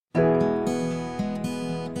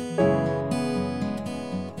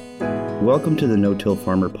Welcome to the No-Till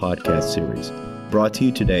Farmer podcast series, brought to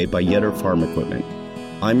you today by Yetter Farm Equipment.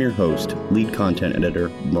 I'm your host, lead content editor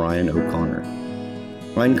Brian O'Connor.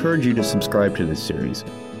 I encourage you to subscribe to this series,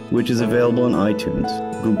 which is available on iTunes,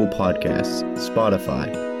 Google Podcasts,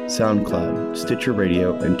 Spotify, SoundCloud, Stitcher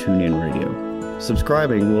Radio, and TuneIn Radio.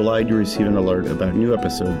 Subscribing will allow you to receive an alert about new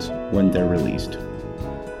episodes when they're released.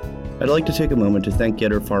 I'd like to take a moment to thank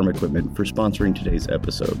Yetter Farm Equipment for sponsoring today's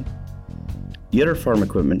episode. Yetter Farm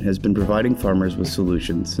Equipment has been providing farmers with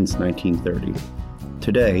solutions since 1930.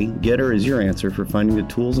 Today, Yetter is your answer for finding the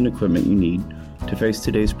tools and equipment you need to face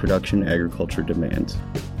today's production agriculture demands.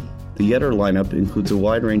 The Yetter lineup includes a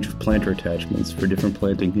wide range of planter attachments for different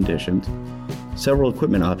planting conditions, several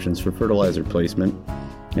equipment options for fertilizer placement,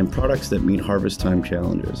 and products that meet harvest time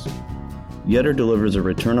challenges. Yetter delivers a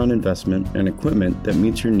return on investment and equipment that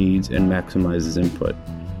meets your needs and maximizes input.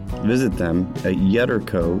 Visit them at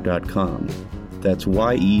yetterco.com. That's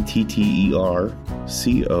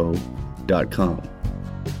YETTERCO.com.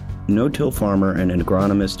 No-Till farmer and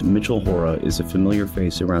agronomist Mitchell Hora is a familiar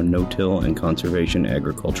face around no-till and conservation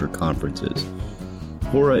agriculture conferences.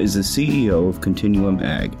 Hora is the CEO of Continuum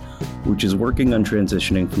Ag, which is working on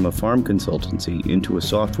transitioning from a farm consultancy into a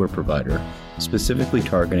software provider, specifically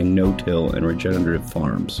targeting no-till and regenerative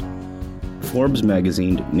farms. Forbes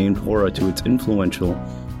magazine named Hora to its influential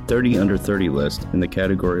 30 Under 30 list in the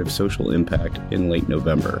category of social impact in late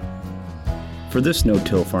November. For this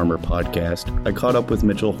No-Till Farmer podcast, I caught up with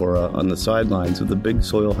Mitchell Hora on the sidelines of the big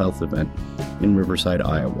soil health event in Riverside,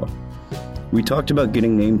 Iowa. We talked about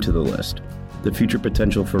getting named to the list, the future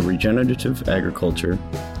potential for regenerative agriculture,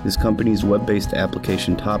 his company's web-based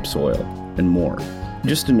application Topsoil, and more.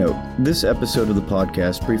 Just a note, this episode of the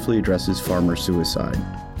podcast briefly addresses farmer suicide.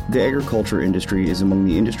 The agriculture industry is among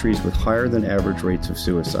the industries with higher than average rates of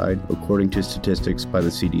suicide, according to statistics by the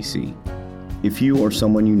CDC. If you or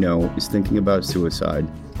someone you know is thinking about suicide,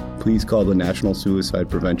 please call the National Suicide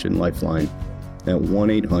Prevention Lifeline at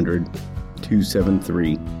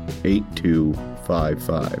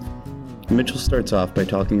 1-800-273-8255. Mitchell starts off by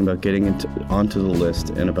talking about getting onto the list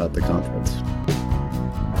and about the conference.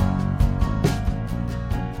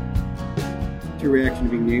 Your reaction to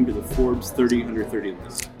being named to the Forbes 30 Under 30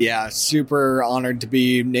 list? Yeah, super honored to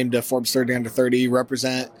be named to Forbes 30 Under 30,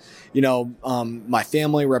 represent, my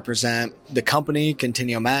family, represent the company,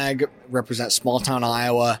 Continuum Ag, represent small town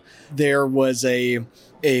Iowa. There was a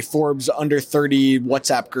Forbes Under 30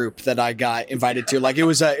 WhatsApp group that I got invited to. Like it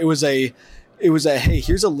was a, hey,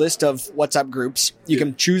 here's a list of WhatsApp groups. You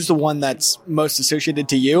can choose the one that's most associated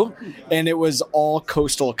to you. And it was all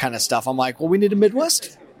coastal kind of stuff. I'm like, well, we need a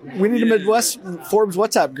Midwest Forbes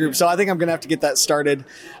WhatsApp group. So I think I'm going to have to get that started.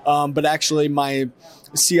 But actually my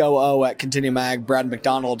COO at Continuum Ag, Brad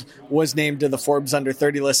McDonald, was named to the Forbes Under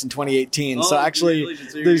 30 list in 2018. So actually,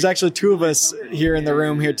 there's actually two of us here in the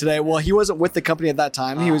room here today. Well, he wasn't with the company at that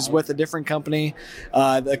time. He was with a different company,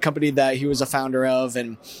 the company that he was a founder of,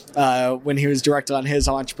 and when he was directed on his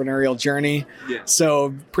entrepreneurial journey. Yeah.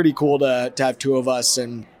 So pretty cool to have two of us.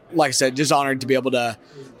 And like I said, just honored to be able to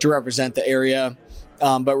represent the area.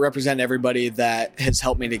 But represent everybody that has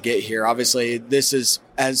helped me to get here. Obviously, this is,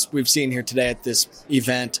 as we've seen here today at this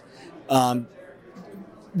event,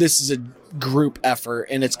 this is a group effort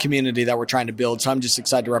and it's community that we're trying to build. So I'm just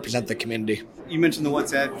excited to represent the community. You mentioned the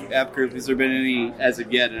WhatsApp app group. Has there been any, as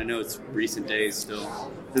of yet, and I know it's recent days still,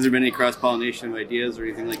 has there been any cross-pollination of ideas or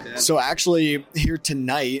anything like that? So actually, here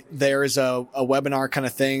tonight, there is a webinar kind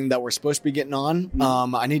of thing that we're supposed to be getting on.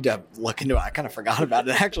 I need to look into it. I kind of forgot about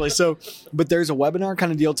it, actually. But there's a webinar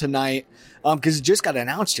kind of deal tonight because it just got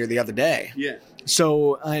announced here the other day. Yeah.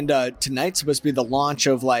 So, and tonight's supposed to be the launch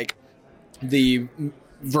of, like, the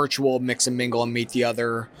virtual mix and mingle and meet the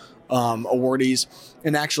other awardees.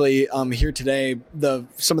 And actually, here today,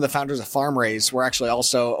 some of the founders of FarmRaise were actually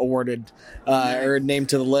also awarded or named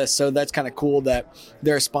to the list. So that's kind of cool that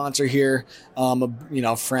they're a sponsor here.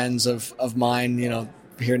 Friends of mine,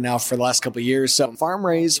 here now for the last couple of years. So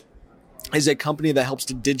FarmRaise is a company that helps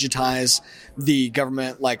to digitize the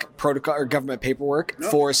government protocol or government paperwork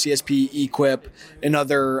for CSP, EQIP, and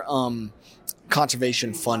other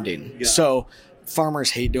conservation funding. Yeah. So farmers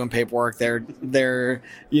hate doing paperwork. They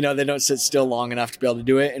don't sit still long enough to be able to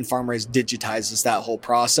do it. And FarmRaise digitizes that whole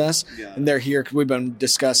process. Yeah. And they're here because we've been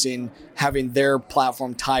discussing having their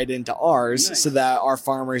platform tied into ours so that our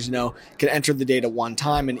farmers, can enter the data one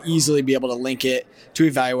time and easily be able to link it to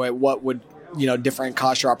evaluate what would, different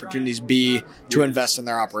cost or opportunities be to invest in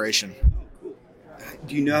their operation.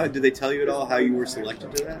 Do you know, did they tell you at all how you were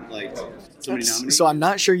selected to that? Like, somebody nominated? So I'm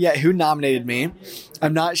not sure yet who nominated me.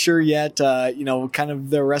 I'm not sure yet, kind of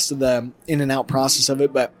the rest of the in and out process of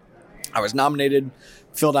it, but I was nominated,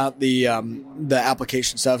 filled out the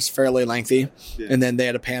application stuff. It's fairly lengthy. Yeah. And then they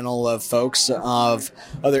had a panel of folks, of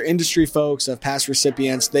other industry folks, of past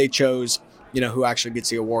recipients. They chose, who actually gets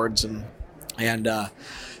the awards.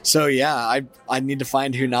 So yeah, I need to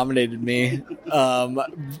find who nominated me.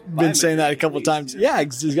 Been saying that a couple of times. Yeah,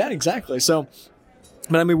 exactly. So,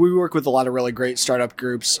 but I mean, we work with a lot of really great startup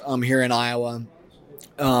groups here in Iowa.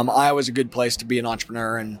 Iowa's a good place to be an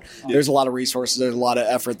entrepreneur, and there's a lot of resources. There's a lot of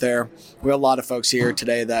effort there. We have a lot of folks here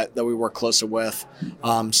today that we work closely with.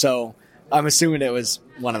 So I'm assuming it was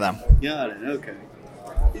one of them. Got it. Okay.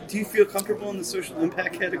 Do you feel comfortable in the social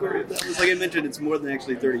impact category? That was, like I mentioned, it's more than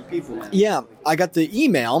actually 30 people now. Yeah, I got the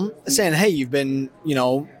email saying, hey, you've been,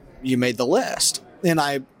 you made the list. And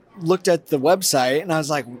I looked at the website and I was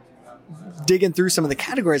like, digging through some of the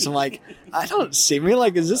categories. I'm like, I don't see me.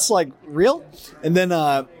 Like, is this like real? And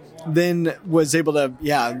then was able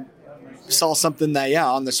to, saw something that,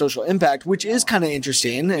 on the social impact, which is kind of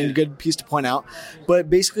interesting and a good piece to point out, but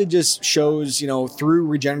basically just shows, through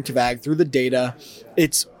regenerative ag, through the data,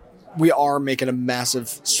 we are making a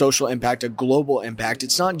massive social impact, a global impact.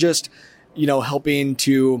 It's not just, helping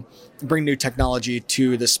to bring new technology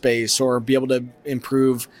to the space or be able to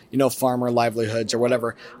improve, farmer livelihoods or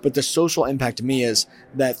whatever. But the social impact to me is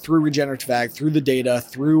that through regenerative ag, through the data,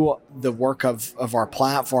 through the work of our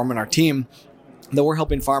platform and our team, that we're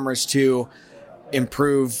helping farmers to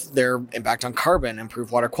improve their impact on carbon,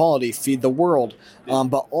 improve water quality, feed the world.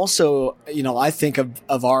 But also, I think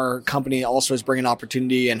of our company also as bringing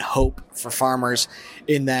opportunity and hope for farmers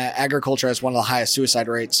in that agriculture has one of the highest suicide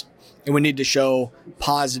rates. And we need to show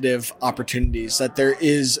positive opportunities, that there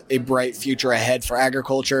is a bright future ahead for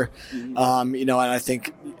agriculture. And I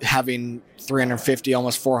think having 350,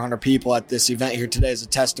 almost 400 people at this event here today is a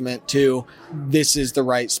testament to this is the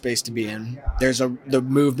right space to be in. The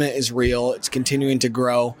movement is real. It's continuing to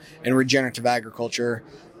grow, and regenerative agriculture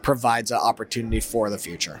provides an opportunity for the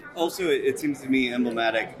future. Also, it seems to me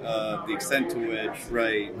emblematic of the extent to which,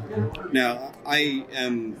 right now, I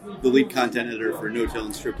am the lead content editor for No Till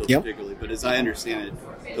and Strip Till particularly, but as I understand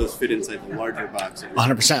it, those fit inside the larger box.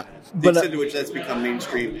 100%. The extent to which that's become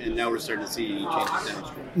mainstream, and now we're starting to see changes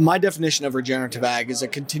downstream. My definition of regenerative ag is a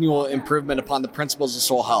continual improvement upon the principles of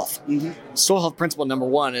soil health. Mm-hmm. Soil health principle number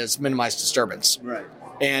one is minimize disturbance. Right.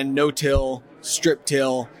 And no-till,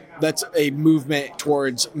 strip-till, that's a movement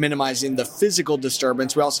towards minimizing the physical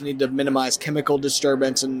disturbance. We also need to minimize chemical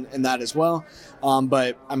disturbance and that as well.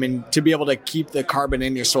 But, I mean, to be able to keep the carbon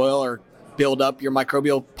in your soil or build up your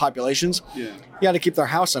microbial populations, you got to keep their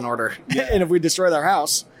house in order. Yeah. And if we destroy their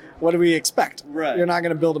house, what do we expect? Right. You're not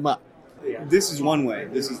going to build them up. This is one way.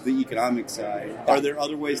 This is the economic side. Are there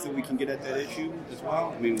other ways that we can get at that issue as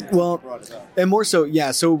well? I mean, brought it up. And more so,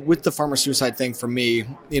 so with the farmer suicide thing for me,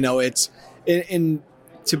 it's in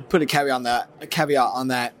to put a caveat on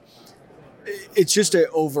that, it's just an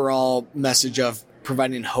overall message of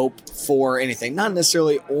providing hope for anything, not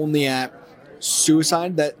necessarily only at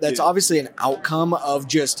suicide. That's obviously an outcome of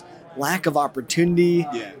just lack of opportunity,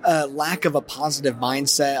 lack of a positive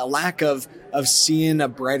mindset, a lack of seeing a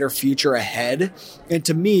brighter future ahead. And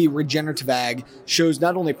to me, regenerative ag shows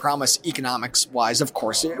not only promise economics wise, of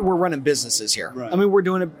course, we're running businesses here. Right. I mean, we're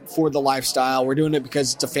doing it for the lifestyle. We're doing it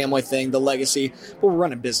because it's a family thing, the legacy, but we're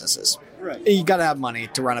running businesses. Right. You got to have money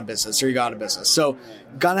to run a business, or you got a business. So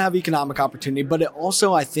got to have economic opportunity, but it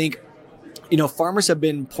also, I think, farmers have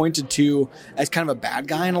been pointed to as kind of a bad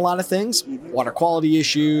guy in a lot of things. Water quality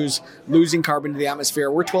issues, losing carbon to the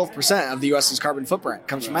atmosphere. We're 12% of the U.S.'s carbon footprint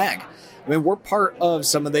comes from ag. I mean, we're part of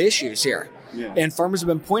some of the issues here. Yeah. And farmers have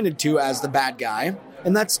been pointed to as the bad guy.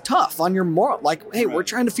 And that's tough on your moral. Like, hey, we're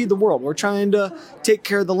trying to feed the world. We're trying to take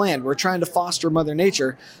care of the land. We're trying to foster Mother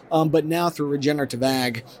Nature. But now through regenerative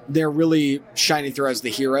ag, they're really shining through as the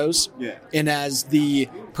heroes and as the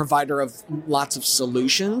provider of lots of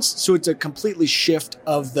solutions. So it's a completely shift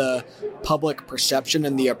of the public perception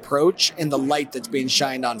and the approach and the light that's being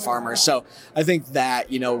shined on farmers. So I think that,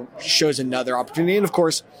 shows another opportunity. And of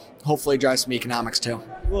course, hopefully drives some economics too.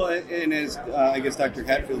 Well, and as I guess Dr.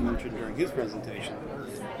 Hatfield mentioned during his presentation,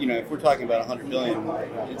 if we're talking about $100 billion,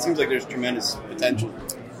 it seems like there's tremendous potential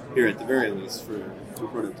here at the very least for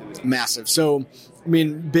productivity. Massive. So, I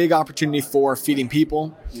mean, big opportunity for feeding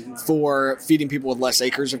people, for feeding people with less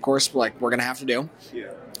acres, of course, like we're going to have to do.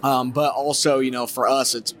 Yeah. But also, for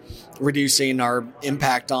us, it's reducing our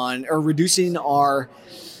impact on, or reducing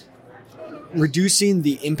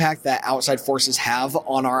the impact that outside forces have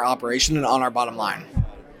on our operation and on our bottom line.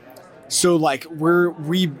 So, like, we're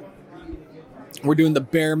doing the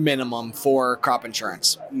bare minimum for crop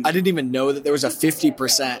insurance. I didn't even know that there was a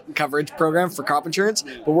 50% coverage program for crop insurance,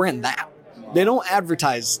 but we're in that. They don't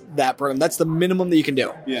advertise that program. That's the minimum that you can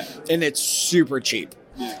do. Yeah. And it's super cheap.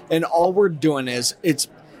 Yeah. And all we're doing is it's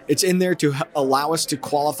in there to allow us to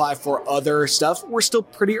qualify for other stuff. We're still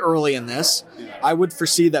pretty early in this. Yeah. I would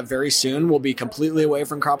foresee that very soon we'll be completely away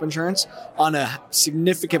from crop insurance. On a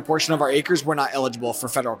significant portion of our acres, we're not eligible for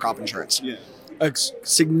federal crop insurance. Yeah. A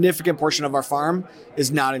significant portion of our farm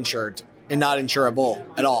is not insured and not insurable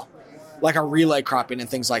at all. Like our relay cropping and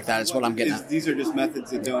things like that is what I'm getting at. These are just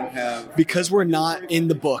methods that don't have... Because we're not in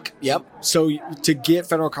the book. Yep. So to get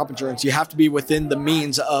federal crop insurance, you have to be within the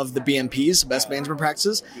means of the BMPs, best management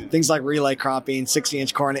practices. Things like relay cropping,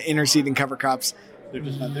 60-inch corn, interseeding cover crops. They're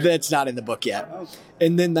just not there. That's not in the book yet. Oh.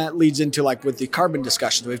 And then that leads into like with the carbon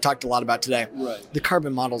discussions we've talked a lot about today. Right. The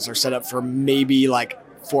carbon models are set up for maybe like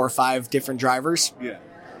 4 or 5 different drivers. Yeah.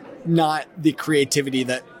 Not the creativity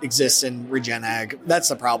that exists in Regen Ag. That's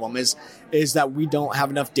the problem is that we don't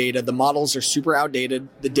have enough data. The models are super outdated.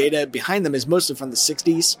 The data behind them is mostly from the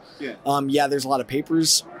 60s. Yeah. There's a lot of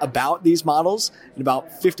papers about these models, and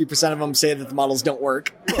about 50% of them say that the models don't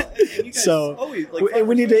work. Well, and you guys So, always, we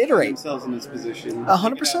need to farmers iterate. themselves in this position.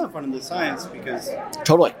 100%. In front of the science because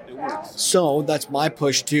Totally. it works. So that's my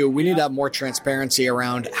push too. We need to have more transparency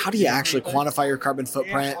around how do you actually quantify your carbon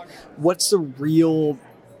footprint? What's the real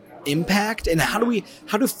impact, and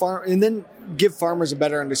and then give farmers a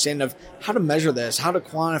better understanding of how to measure this, how to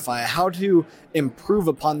quantify it, how to improve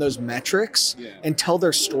upon those metrics and tell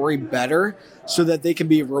their story better so that they can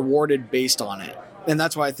be rewarded based on it. And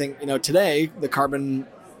that's why I think, today the carbon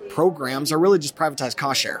programs are really just privatized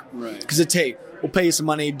cost share. Right. Because it's, hey, we'll pay you some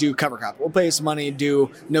money, do cover crop. We'll pay you some money,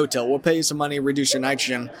 do no-till. We'll pay you some money, reduce your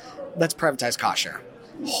nitrogen. That's privatized cost share.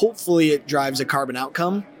 Hopefully it drives a carbon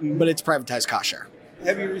outcome, but it's privatized cost share.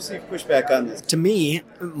 Have you received pushback on this? To me,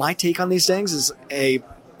 my take on these things is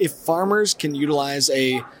if farmers can utilize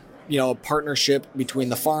a partnership between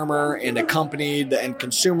the farmer and a company, the end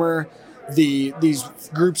consumer, these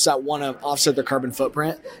groups that want to offset their carbon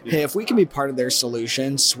footprint, hey, if we can be part of their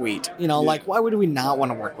solution, sweet. Like why would we not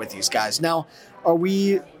want to work with these guys? Now, are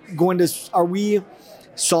we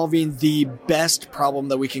solving the best problem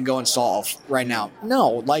that we can go and solve right now?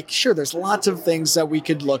 No, sure, there's lots of things that we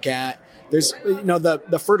could look at. There's,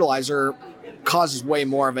 the fertilizer causes way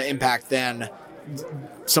more of an impact than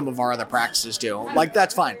some of our other practices do.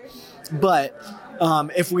 That's fine. But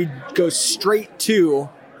if we go straight to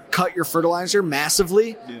cut your fertilizer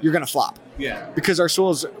massively, you're going to flop. Yeah. Because our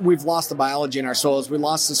soils, we've lost the biology in our soils. We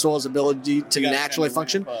lost the soil's ability to naturally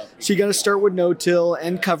function. So you got to start with no-till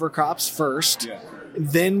and cover crops first. Yeah.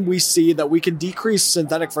 Then we see that we can decrease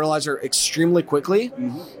synthetic fertilizer extremely quickly.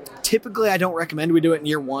 Mm-hmm. Typically, I don't recommend we do it in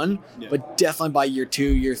year 1, but definitely by year 2,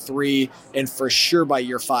 year 3, and for sure by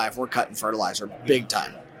year 5, we're cutting fertilizer big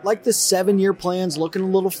time. Like the 7-year plans, looking a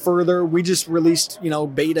little further. We just released,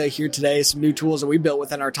 beta here today, some new tools that we built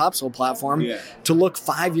within our Topsoil platform to look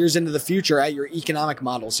 5 years into the future at your economic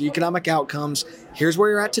models, economic outcomes. Here's where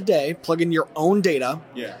you're at today. Plug in your own data.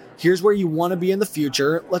 Yeah. Here's where you want to be in the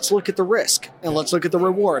future. Let's look at the risk and let's look at the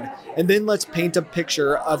reward. And then let's paint a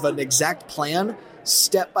picture of an exact plan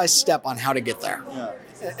step by step on how to get there. Yeah.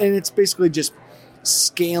 And it's basically just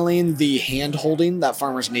scaling the hand holding that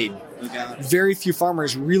farmers need. Very few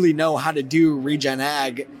farmers really know how to do Regen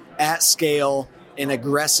Ag at scale and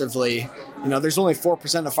aggressively. There's only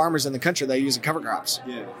 4% of farmers in the country that are using cover crops.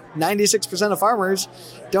 96% of farmers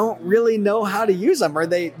don't really know how to use them, or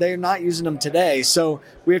they're not using them today. So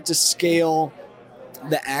we have to scale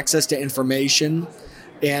the access to information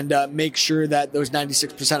and make sure that those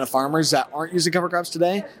 96% of farmers that aren't using cover crops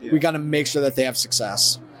today, we got to make sure that they have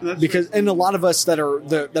success. And a lot of us that are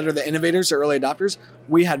the innovators, the early adopters,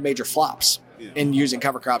 we had major flops in using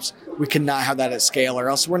cover crops. We cannot have that at scale, or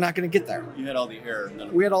else we're not going to get there. You had all the error.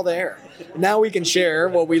 We had all the error. Now we can share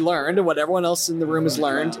what we learned and what everyone else in the room has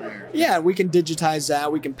learned. Yeah, we can digitize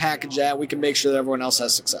that. We can package that. We can make sure that everyone else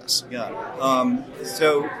has success. Yeah.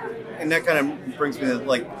 So, and that kind of brings me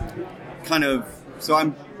to so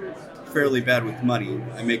I'm fairly bad with money.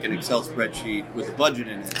 I make an Excel spreadsheet with a budget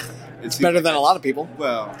in it. It's better than a lot of people.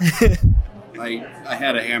 Well, I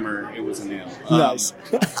had a hammer. It was a nail. Nice.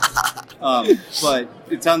 But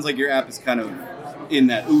it sounds like your app is kind of in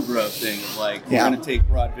that Ubra thing of we're going to take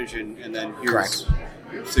broad vision and then here's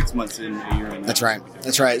 6 months in, a year in. That's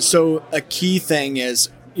right. So a key thing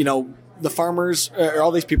is, the farmers, or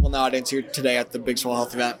all these people in the audience here today at the Big Soil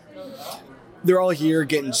Health event, they're all here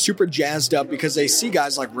getting super jazzed up because they see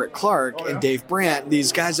guys like Rick Clark and Dave Brandt,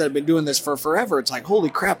 these guys that have been doing this for forever. It's like,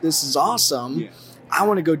 holy crap, this is awesome. Yeah. I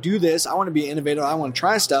want to go do this. I want to be innovative. I want to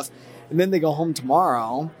try stuff. And then they go home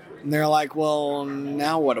tomorrow and they're like, well,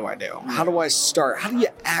 now what do I do? How do I start? How do you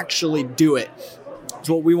actually do it?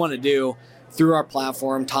 So what we want to do through our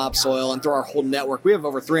platform, Topsoil, and through our whole network. We have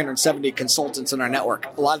over 370 consultants in our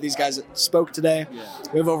network. A lot of these guys that spoke today,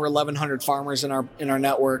 we have over 1,100 farmers in our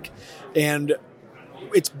network. And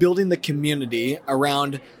it's building the community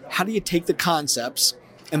around how do you take the concepts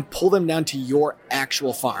and pull them down to your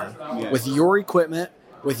actual farm with your equipment,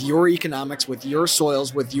 with your economics, with your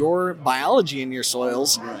soils, with your biology in your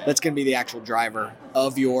soils. That's going to be the actual driver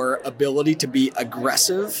of your ability to be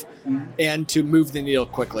aggressive and to move the needle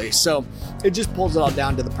quickly. So it just pulls it all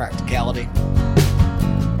down to the practicality.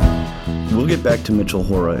 We'll get back to Mitchell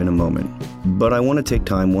Hora in a moment, but I want to take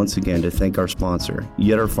time once again to thank our sponsor,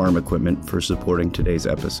 Yetter Farm Equipment, for supporting today's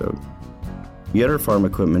episode. Yetter Farm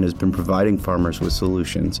Equipment has been providing farmers with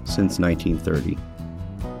solutions since 1930.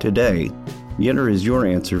 Today, Yetter is your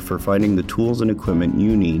answer for finding the tools and equipment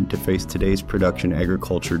you need to face today's production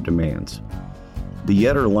agriculture demands. The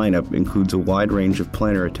Yetter lineup includes a wide range of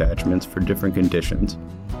planter attachments for different conditions,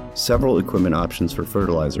 several equipment options for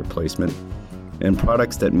fertilizer placement, and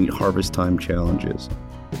products that meet harvest time challenges.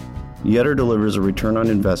 Yetter delivers a return on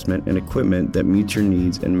investment and equipment that meets your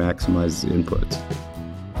needs and maximizes inputs.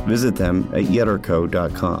 Visit them at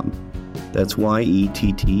yetterco.com. That's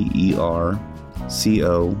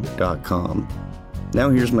YETTERCO.com. Now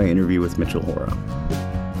here's my interview with Mitchell Hora.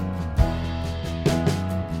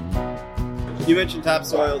 You mentioned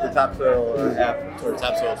Topsoil, the Topsoil app, or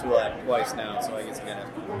Topsoil tool app twice now, so I guess I'm going to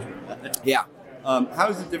have to question about that. Yeah. How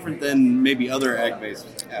is it different than maybe other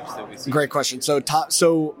ag-based apps that we see? Great question. So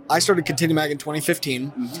I started Continuum Ag in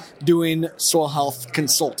 2015 doing soil health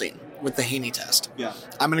consulting with the Haney test. Yeah.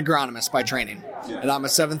 I'm an agronomist by training, and I'm a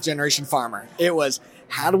 7th generation farmer. It was,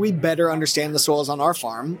 how do we better understand the soils on our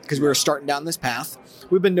farm? Because we were starting down this path.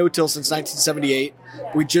 We've been no-till since 1978.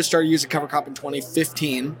 We just started using cover crop in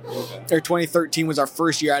 2015. Or 2013 was our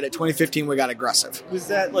first year at it. 2015, we got aggressive. Was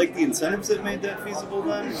that like the incentives that made that feasible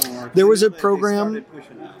then? Or there was a program.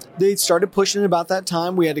 They started pushing it about that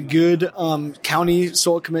time. We had a good county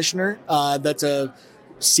soil commissioner that's a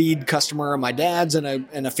seed customer of my dad's and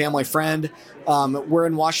a family friend. We're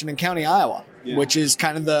in Washington County, Iowa, which is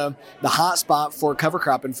kind of the hot spot for cover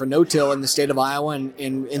crop and for no-till in the state of Iowa and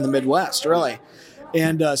in the Midwest, really.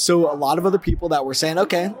 And so a lot of other people that were saying,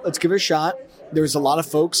 okay, let's give it a shot. There's a lot of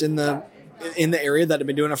folks in the area that have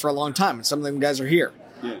been doing it for a long time, and some of them guys are here.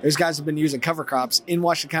 There's guys who have been using cover crops in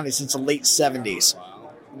Washington County since the late 70s.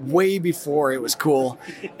 Way before it was cool.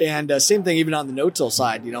 And same thing even on the no-till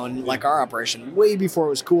side, and like our operation, way before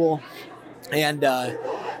it was cool. And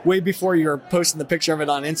way before you were posting the picture of it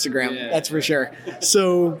on Instagram, that's for sure.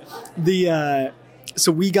 So so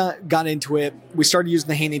we got into it. We started using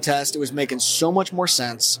the Haney test. It was making so much more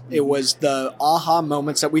sense. It was the aha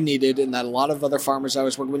moments that we needed and that a lot of other farmers I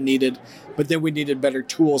was working with needed, but then we needed better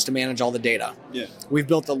tools to manage all the data. Yeah. We've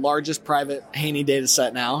built the largest private Haney data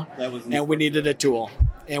set now, and we needed a tool.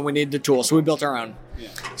 So we built our own. Yeah.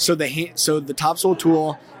 So the Topsoil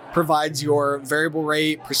tool provides your variable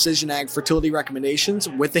rate, precision ag fertility recommendations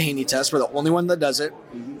with the Haney test. We're the only one that does it.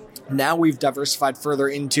 Now we've diversified further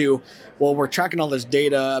into, we're tracking all this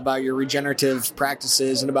data about your regenerative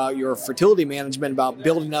practices and about your fertility management, about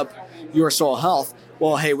building up your soil health.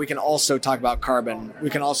 Well, hey, we can also talk about carbon. We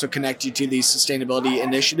can also connect you to these sustainability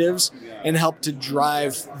initiatives and help to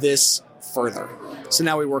drive this further. So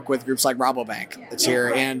now we work with groups like Rabobank that's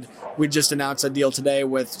here, and we just announced a deal today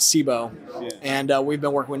with SIBO, and we've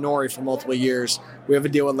been working with Nori for multiple years. We have a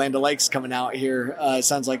deal with Land O'Lakes coming out here, it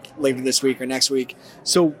sounds like later this week or next week.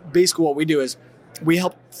 So basically what we do is we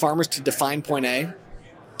help farmers to define point A,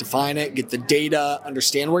 define it, get the data,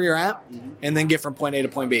 understand where you're at, and then get from point A to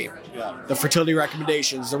point B. The fertility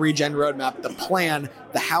recommendations, the regen roadmap, the plan,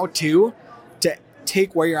 the how-to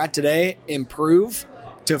take where you're at today, improve,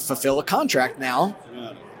 to fulfill a contract now,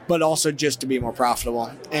 but also just to be more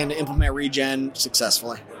profitable and implement regen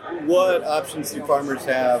successfully. What options do farmers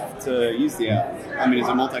have to use the app? I mean, is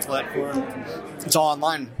it multi-platform? It's all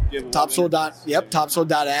online.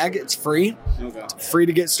 Topsoil.ag. It's free. Okay. It's free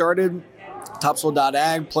to get started.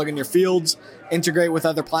 Topsoil.ag. Plug in your fields. Integrate with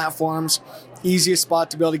other platforms. Easiest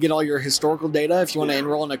spot to be able to get all your historical data if you want to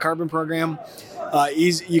enroll in a carbon program.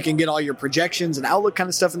 You can get all your projections and outlook kind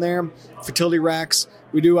of stuff in there. Fertility Rex.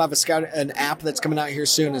 We do have an app that's coming out here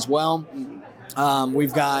soon as well.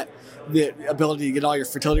 We've got the ability to get all your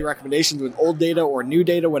fertility recommendations with old data or new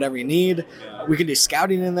data, whatever you need. We can do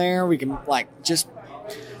scouting in there. We can just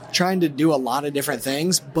trying to do a lot of different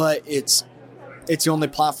things, but it's the only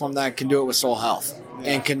platform that can do it with soil health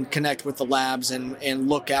and can connect with the labs and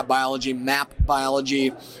look at biology, map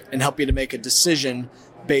biology, and help you to make a decision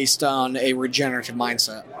based on a regenerative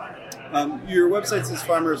mindset. Your website says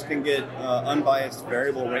farmers can get unbiased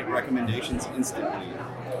variable rate recommendations instantly.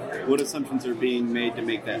 what assumptions are being made to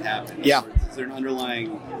make that happen? Yeah. Is there an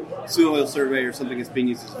underlying soil survey or something that's being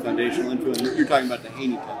used as a foundational info? And you're talking about the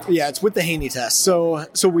Haney test. Yeah, it's with the Haney test. So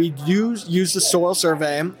we use the soil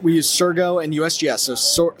survey. We use Surgo and USGS.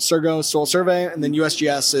 So Surgo soil survey, and then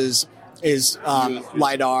USGS is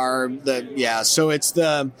LIDAR.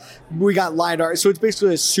 So we got LIDAR. So it's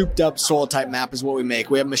basically a souped up soil type map is what we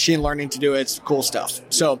make. We have machine learning to do it. It's cool stuff.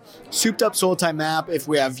 So souped up soil type map. If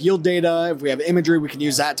we have yield data, if we have imagery, we can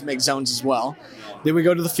use that to make zones as well. Then we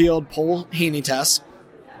go to the field, pull Haney tests,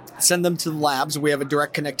 send them to the labs. We have a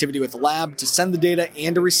direct connectivity with the lab to send the data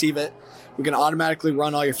and to receive it. We can automatically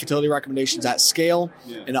run all your fertility recommendations at scale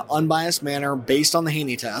in an unbiased manner based on the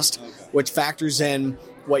Haney test, which factors in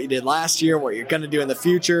what you did last year, what you're going to do in the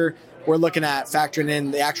future. We're looking at factoring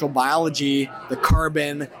in the actual biology, the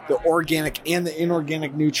carbon, the organic and the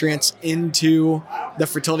inorganic nutrients into the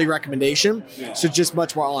fertility recommendation. So just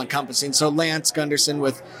much more all-encompassing. So Lance Gunderson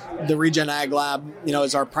with the Regen Ag Lab,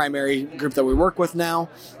 is our primary group that we work with now.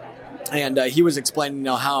 And he was explaining,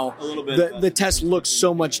 how the test looks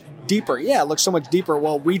so much deeper. Yeah, it looks so much deeper.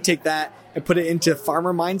 Well, we take that and put it into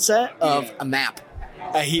farmer mindset of a map,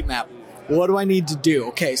 a heat map. What do I need to do?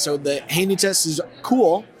 Okay, so the Haney test is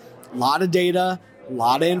cool. A lot of data, a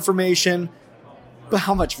lot of information. But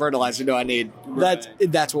how much fertilizer do I need?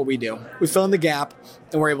 That's what we do. We fill in the gap,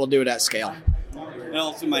 and we're able to do it at scale. It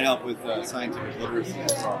also might help with scientific literacy.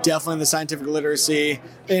 Definitely the scientific literacy.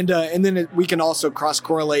 And then we can also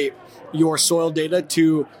cross-correlate your soil data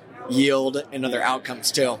to yield and other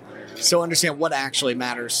outcomes too. So understand what actually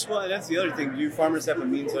matters. Well, and that's the other thing. Do you farmers have a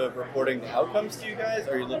means of reporting the outcomes to you guys?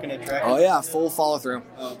 Are you looking at tracking? Oh, yeah, full follow-through.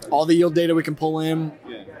 Oh, okay. All the yield data we can pull in,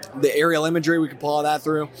 the aerial imagery, we can pull all that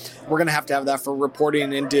through. We're going to have that for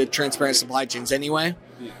reporting into transparent supply chains anyway.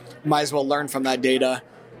 Yeah. Might as well learn from that data.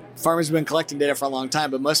 Farmers have been collecting data for a long time,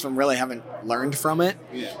 but most of them really haven't learned from it.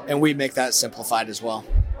 Yeah. And we make that simplified as well.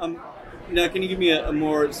 Now, can you give me a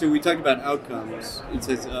more... So we talked about outcomes. It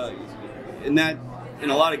says, in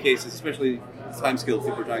a lot of cases, especially time scales,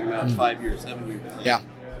 people are talking about 5 years, 7 years. Yeah.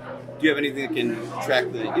 Do you have anything that can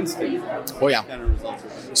track the instant kind of results?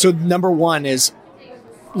 So number one is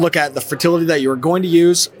look at the fertility that you are going to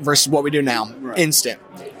use versus what we do now. Right. Instant.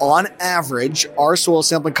 On average, our soil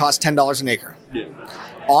sampling costs $10 an acre. Yeah.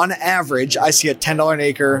 On average, I see a $10 an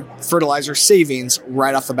acre fertilizer savings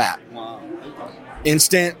right off the bat. Wow.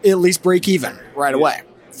 Instant, at least break even right away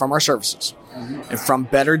from our services and from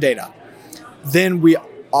better data. Then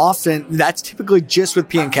that's typically just with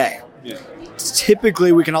P&K. Yeah.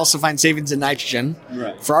 Typically, we can also find savings in nitrogen.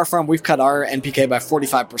 Right. For our farm, we've cut our NPK by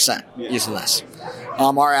 45% using this.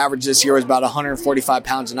 Our average this year was about 145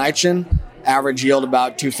 pounds of nitrogen. Average yield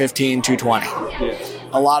about 215, 220. Yeah.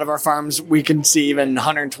 A lot of our farms, we can see even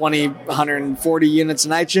 120, 140 units of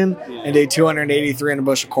nitrogen and a 283 in a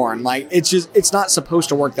bushel of corn. It's not supposed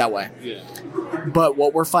to work that way. Yeah. But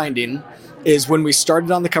what we're finding is when we started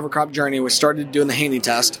on the cover crop journey, we started doing the Haney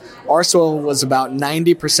test, our soil was about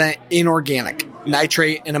 90% inorganic,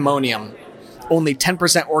 nitrate and ammonium. Only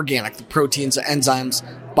 10% organic, the proteins, the enzymes,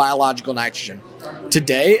 biological nitrogen.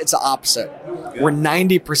 Today, it's the opposite. We're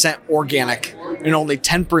 90% organic and only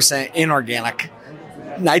 10% inorganic.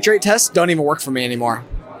 Nitrate tests don't even work for me anymore.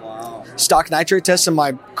 Wow. Stock nitrate test in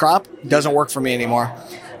my crop doesn't work for me anymore.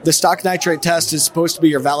 The stock nitrate test is supposed to be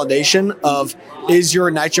your validation of, is your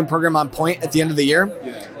nitrogen program on point at the end of the year?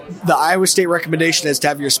 Yeah. The Iowa State recommendation is to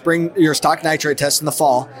have your stock nitrate test in the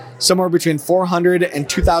fall, somewhere between 400 and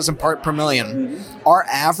 2,000 part per million. Mm-hmm. Our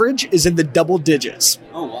average is in the double digits.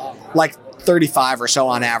 Oh, wow. Like 35 or so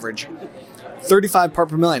on average. 35 part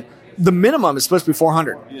per million. The minimum is supposed to be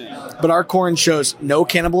 400. Yeah. But our corn shows no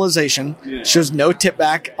cannibalization, shows no tip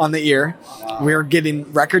back on the ear. Wow. We're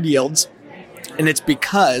getting record yields. And it's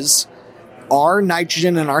because our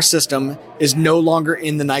nitrogen in our system is no longer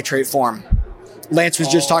in the nitrate form. Lance was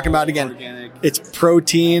just talking about it again. Organic. It's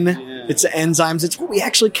protein, it's enzymes, it's what we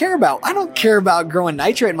actually care about. I don't care about growing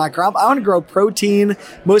nitrate in my crop. I want to grow protein.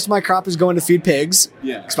 Most of my crop is going to feed pigs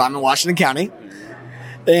because I'm in Washington County.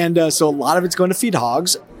 And so a lot of it's going to feed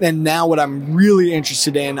hogs. And now what I'm really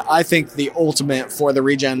interested in, I think the ultimate for the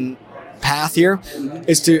regen path here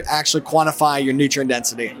is to actually quantify your nutrient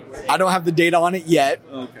density. I don't have the data on it yet,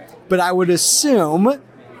 but I would assume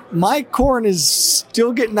my corn is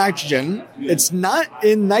still getting nitrogen. Yeah. It's not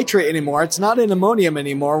in nitrate anymore. It's not in ammonium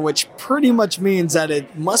anymore, which pretty much means that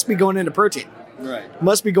it must be going into protein. Right. It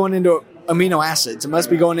must be going into amino acids. It must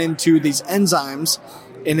be going into these enzymes,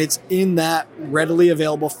 and it's in that readily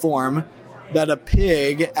available form that a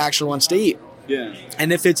pig actually wants to eat. Yeah.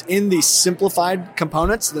 And if it's in these simplified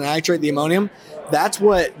components, the nitrate, the ammonium, that's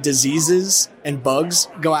what diseases and bugs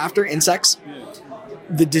go after, insects. Yeah.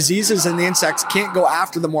 the diseases and the insects can't go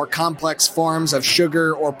after the more complex forms of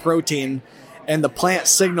sugar or protein, and the plant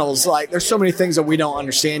signals. Like, there's so many things that we don't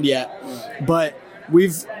understand yet, but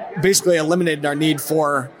we've basically eliminated our need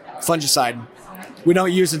for fungicide. We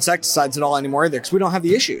don't use insecticides at all anymore either because we don't have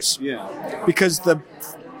the issues. Yeah. Because the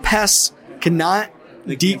pests cannot,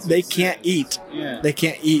 they can't eat. Yeah. They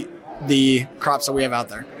can't eat the crops that we have out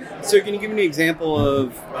there. So can you give me an example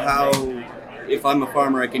of how, if I'm a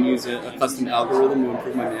farmer, I can use a custom algorithm to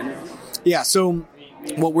improve my management? Yeah, so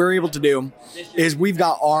what we're able to do is we've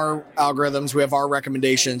got our algorithms, we have our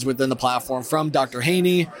recommendations within the platform from Dr.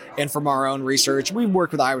 Haney and from our own research. We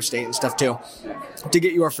work with Iowa State and stuff too to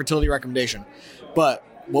get you our fertility recommendation. But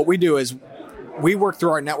what we do is we work through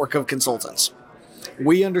our network of consultants.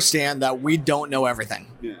 We understand that we don't know everything.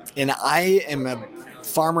 Yeah. And I am a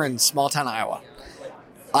farmer in small town Iowa.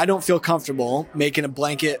 I don't feel comfortable making a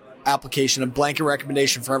blanket application, a blanket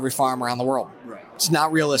recommendation for every farm around the world. Right. It's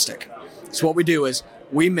not realistic. So what we do is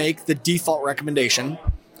we make the default recommendation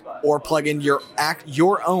or plug in your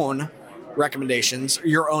own recommendations,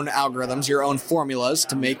 your own algorithms, your own formulas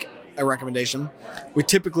to make a recommendation. We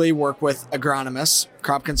typically work with agronomists,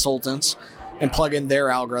 crop consultants, and plug in their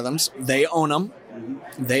algorithms. They own them.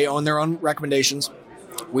 Mm-hmm. They own their own recommendations.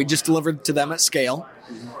 We just deliver to them at scale,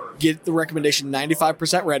 get the recommendation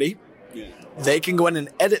 95% ready. Yeah. They can go in and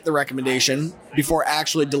edit the recommendation before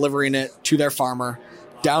actually delivering it to their farmer,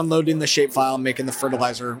 downloading the shapefile, and making the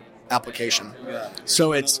fertilizer application. Yeah.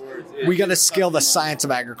 So we got to scale the science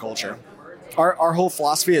of agriculture. Our whole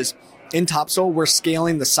philosophy is in Topsoil, we're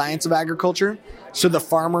scaling the science of agriculture so the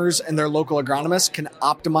farmers and their local agronomists can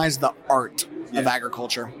optimize the art of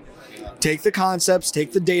agriculture. Take the concepts,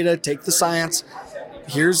 take the data, take the science.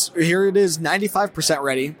 Here it is, 95%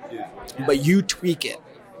 ready, but you tweak it.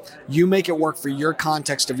 You make it work for your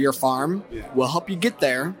context of your farm. We'll help you get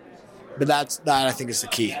there, but that I think is the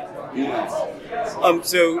key. Yeah.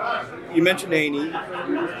 So you mentioned Haney.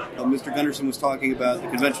 Mr. Gunderson was talking about the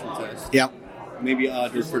conventional test. Yeah. Maybe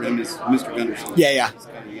I'd refer to him as Mr. Gunderson. Yeah.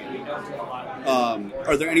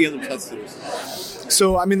 Are there any other tests that are?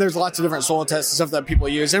 So, I mean, there's lots of different soil tests and stuff that people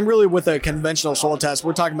use. And really with a conventional soil test,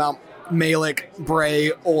 we're talking about Malik,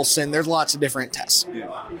 Bray, Olson. There's lots of different tests.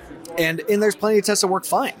 Yeah. And there's plenty of tests that work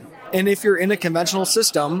fine. And if you're in a conventional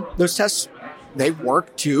system, those tests, they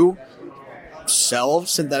work to sell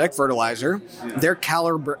synthetic fertilizer. Yeah. They're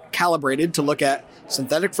calibrated to look at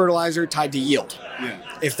synthetic fertilizer tied to yield. Yeah.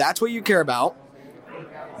 If that's what you care about,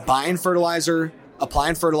 buying fertilizer,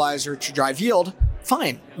 applying fertilizer to drive yield,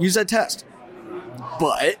 fine, use that test.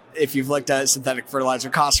 But if you've looked at synthetic fertilizer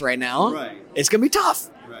costs right now, It's going to be tough.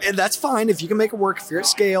 Right. And that's fine if you can make it work, if you're at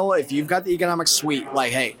scale, if you've got the economics sweet,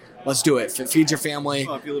 like, hey, let's do it. If it feeds your family,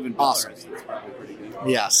 well, if you live in awesome. Belarus, that's probably pretty good.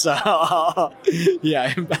 Yeah, so,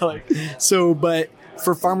 yeah, so, but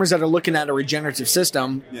for farmers that are looking at a regenerative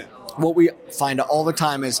system, what we find all the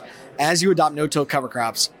time is as you adopt no-till cover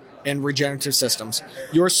crops and regenerative systems,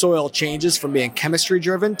 your soil changes from being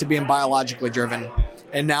chemistry-driven to being biologically driven.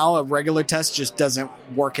 And now a regular test just doesn't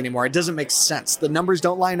work anymore. It doesn't make sense. The numbers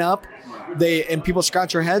don't line up. And people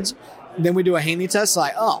scratch their heads. Then we do a Haney test,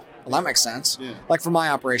 like, oh, well, that makes sense. Yeah. Like for my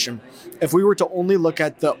operation, if we were to only look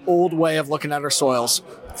at the old way of looking at our soils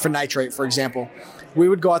for nitrate, for example, we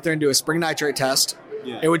would go out there and do a spring nitrate test.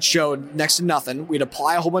 Yeah. It would show next to nothing. We'd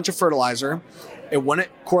apply a whole bunch of fertilizer. It wouldn't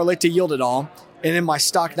correlate to yield at all. And in my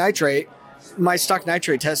stock nitrate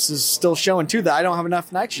test is still showing too that I don't have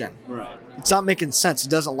enough nitrogen. Right. It's not making sense. It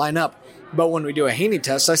doesn't line up. But when we do a Haney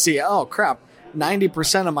test, I see, oh crap,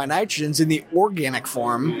 90% of my nitrogen's in the organic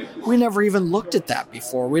form. We never even looked at that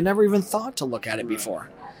before. We never even thought to look at it before.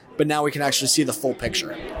 But now we can actually see the full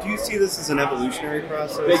picture. Do you see this as an evolutionary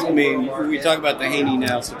process? I mean, we talk about the Haney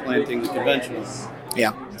now supplanting the conventional.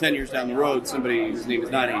 Yeah. 10 years down the road, somebody whose name is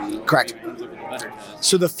not Haney. Correct. Comes up with a better test.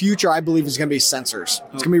 So the future, I believe, is going to be sensors.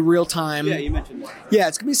 It's going to be real time. Yeah, you mentioned that. Yeah,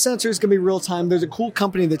 it's going to be sensors. It's going to be real time. There's a cool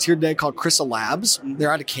company that's here today called Crystal Labs. Mm-hmm.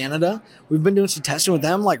 They're out of Canada. We've been doing some testing with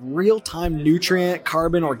them, like real time nutrient,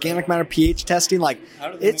 carbon, organic matter, pH testing. Like,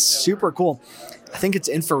 it's super cool. I think it's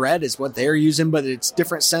infrared is what they're using, but it's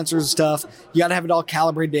different sensors and stuff. You got to have it all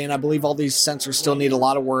calibrated in. I believe all these sensors still need a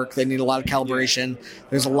lot of work. They need a lot of calibration.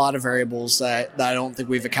 There's a lot of variables that I don't think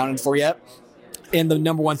we've accounted for yet. And the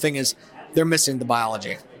number one thing is they're missing the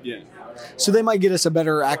biology. Yeah. So they might get us a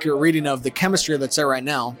better accurate reading of the chemistry that's there right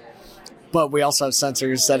now, but we also have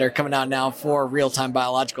sensors that are coming out now for real-time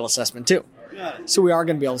biological assessment too. Yeah. So we are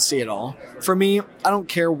going to be able to see it all. For me, I don't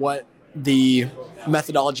care what the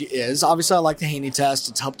methodology is. Obviously, I like the Haney test.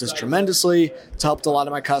 It's helped us tremendously. It's helped a lot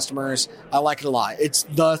of my customers. I like it a lot. It's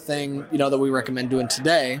the thing, that we recommend doing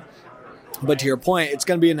today. But to your point, it's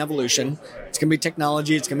going to be an evolution. It's going to be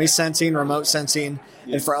technology. It's going to be sensing, remote sensing.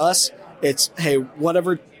 And for us, it's, hey,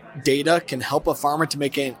 whatever data can help a farmer to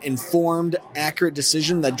make an informed, accurate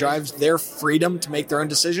decision that drives their freedom to make their own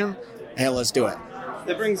decision, hey, let's do it.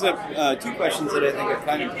 That brings up two questions that I think are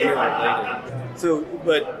kind of interrelated. So,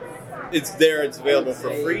 but it's available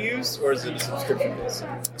for free use, or is it a subscription base?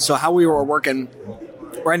 So how we were working,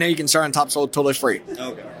 right now you can start on Topsoil totally free.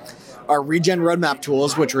 Okay. Our regen roadmap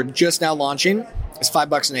tools, which we're just now launching, is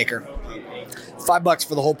 $5 an acre. $5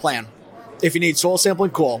 for the whole plan. If you need soil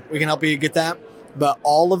sampling, cool. We can help you get that. But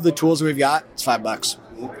all of the tools we've got, it's $5.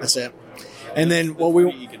 That's it. And then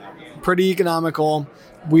pretty economical.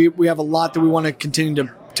 We have a lot that we want to continue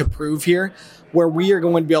to prove here. Where we are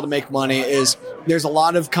going to be able to make money is there's a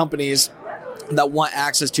lot of companies that want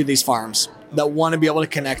access to these farms, that want to be able to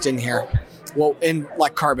connect in here. Well, in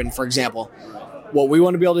like carbon, for example. What we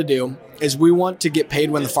want to be able to do is we want to get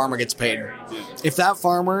paid when the farmer gets paid. If that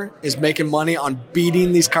farmer is making money on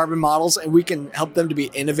beating these carbon models and we can help them to be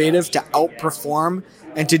innovative, to outperform,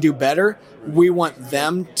 and to do better, we want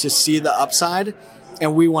them to see the upside,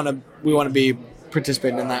 and we want to be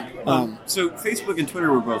participating in that. So Facebook and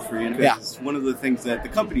Twitter were both free, and one of the things that the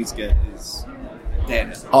companies get is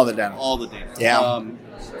data. All the data. Yeah.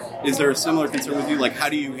 Is there a similar concern with you? Like, how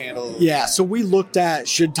do you handle... Yeah, so we looked at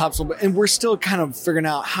should Topsoil... And we're still kind of figuring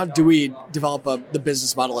out how do we develop the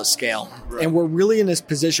business model at scale. Right. And we're really in this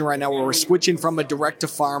position right now where we're switching from a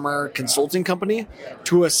direct-to-farmer consulting company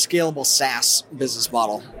to a scalable SaaS business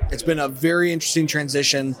model. It's been a very interesting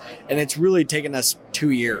transition, and it's really taken us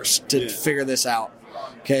 2 years to figure this out.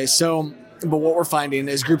 Okay, so... But what we're finding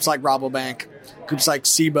is groups like Rabobank, groups like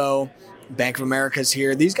SIBO, Bank of America's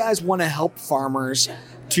here. These guys want to help farmers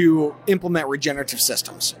to implement regenerative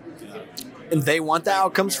systems. And they want the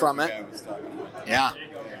outcomes from it. Yeah.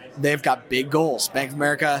 They've got big goals. Bank of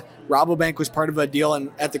America, Rabobank was part of a deal,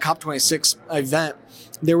 and at the COP26 event,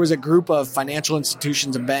 there was a group of financial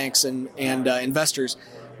institutions and banks and investors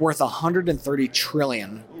worth $130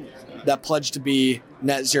 trillion that pledged to be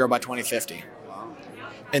net zero by 2050.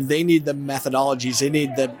 And they need the methodologies, they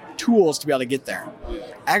need the tools to be able to get there.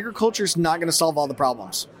 Agriculture is not going to solve all the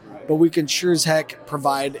problems, but we can sure as heck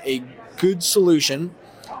provide a good solution.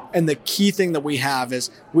 And the key thing that we have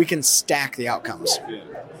is we can stack the outcomes.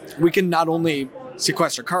 We can not only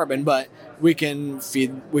sequester carbon, but we can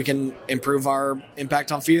improve our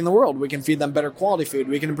impact on feeding the world. We can feed them better quality food.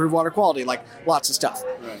 We can improve water quality, like lots of stuff.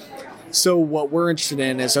 So what we're interested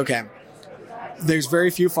in is, okay, there's very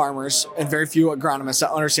few farmers and very few agronomists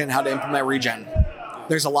that understand how to implement regen.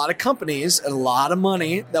 There's a lot of companies and a lot of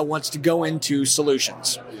money that wants to go into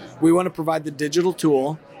solutions. We want to provide the digital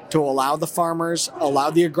tool to allow the farmers, allow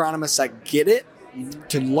the agronomists that get it,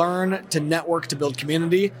 to learn, to network, to build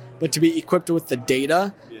community, but to be equipped with the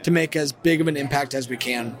data to make as big of an impact as we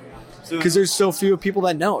can. Because there's so few people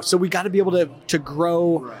that know. So we got to be able to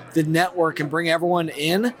grow the network and bring everyone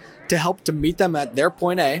in to help to meet them at their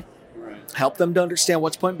point A, help them to understand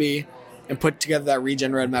what's point B, and put together that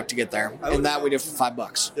regen roadmap to get there. And that we do for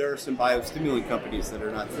 $5. There are some biostimulant companies that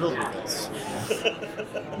are not thrilled with this.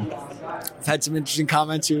 I've had some interesting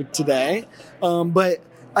comments here today. But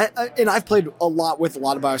I've played a lot with a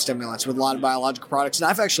lot of biostimulants, with a lot of biological products, and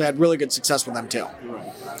I've actually had really good success with them too.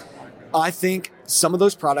 I think some of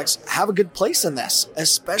those products have a good place in this,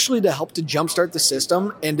 especially to help to jumpstart the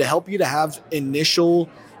system and to help you to have initial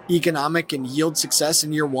economic and yield success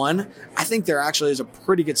in year one. I think there actually is a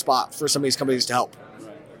pretty good spot for some of these companies to help.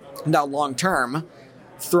 Now, long term,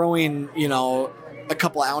 throwing, a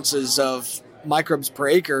couple ounces of microbes per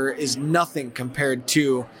acre is nothing compared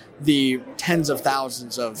to the tens of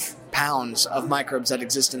thousands of pounds of microbes that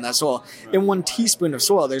exist in that soil. In 1 teaspoon of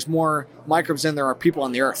soil, there's more microbes than there are people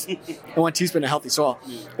on the earth. In 1 teaspoon of healthy soil.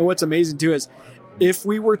 And what's amazing too is if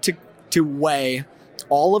we were to weigh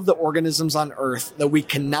all of the organisms on Earth that we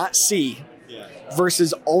cannot see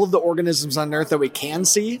versus all of the organisms on Earth that we can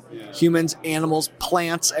see, humans, animals,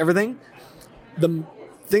 plants, everything, the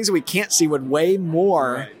things that we can't see would weigh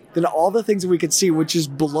more than all the things that we could see, which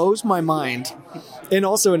just blows my mind. And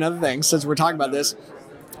also another thing, since we're talking about this,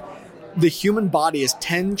 the human body is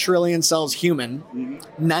 10 trillion cells human,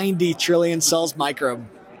 90 trillion cells microbe.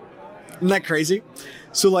 Isn't that crazy?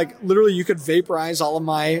 So literally you could vaporize all of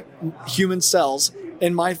my human cells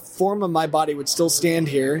and my form of my body would still stand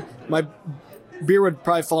here. My beer would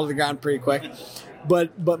probably fall to the ground pretty quick,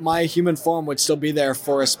 but my human form would still be there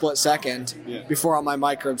for a split second before all my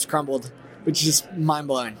microbes crumbled, which is just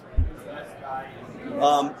mind-blowing.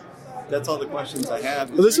 that's all the questions I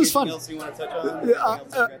have. Well, this there was fun. anything else you want to touch on? Anything else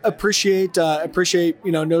you got? Appreciate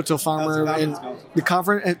No Till Farmer, How's the and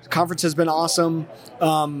conference going? the conference has been awesome.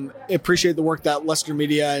 Appreciate the work that Leicester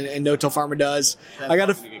Media and No Till Farmer does. I got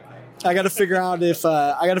to figure out if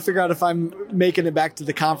I'm making it back to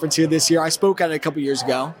the conference here this year. I spoke at it a couple years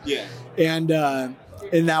ago. Yeah. And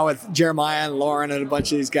now with Jeremiah and Lauren and a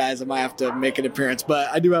bunch of these guys, I might have to make an appearance. But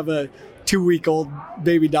I do have a 2-week-old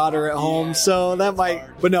baby daughter at home, so that might.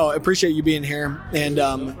 But no, appreciate you being here and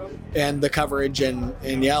the coverage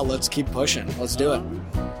and yeah, let's keep pushing. Let's do it.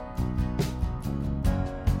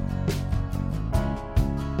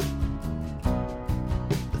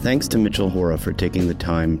 Thanks to Mitchell Hora for taking the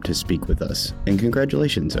time to speak with us, and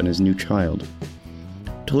congratulations on his new child.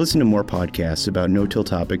 To listen to more podcasts about no-till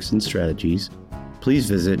topics and strategies, please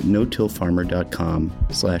visit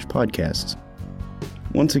notillfarmer.com/podcasts.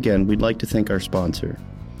 Once again, we'd like to thank our sponsor,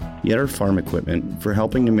 Yetter Farm Equipment, for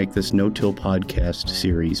helping to make this no-till podcast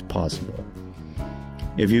series possible.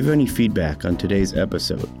 If you have any feedback on today's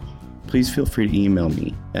episode, please feel free to email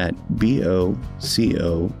me at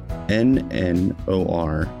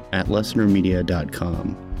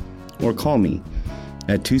boconnor@lessonermedia.com or call me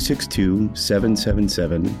at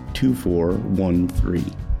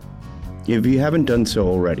 262-777-2413. If you haven't done so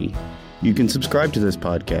already, you can subscribe to this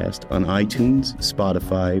podcast on iTunes,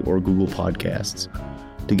 Spotify, or Google Podcasts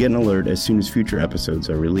to get an alert as soon as future episodes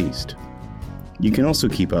are released. You can also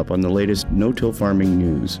keep up on the latest no-till farming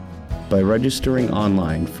news by registering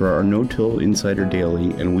online for our No-Till Insider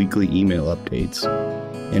Daily and weekly email updates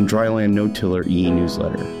and Dryland No-Tiller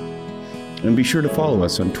e-newsletter. And be sure to follow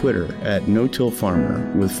us on Twitter at No-Till Farmer,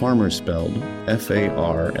 with farmer spelled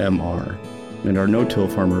F-A-R-M-R, and our No-Till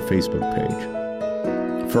Farmer Facebook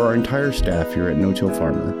page. For our entire staff here at No-Till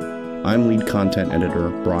Farmer, I'm lead content editor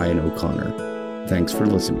Brian O'Connor. Thanks for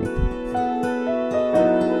listening.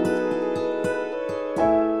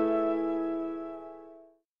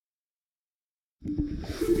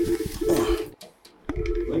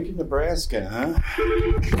 Lincoln, Nebraska, huh?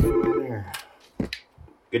 There.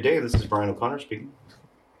 Good day, this is Brian O'Connor speaking.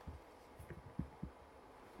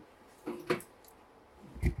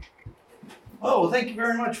 Oh, well, thank you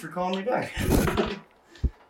very much for calling me back.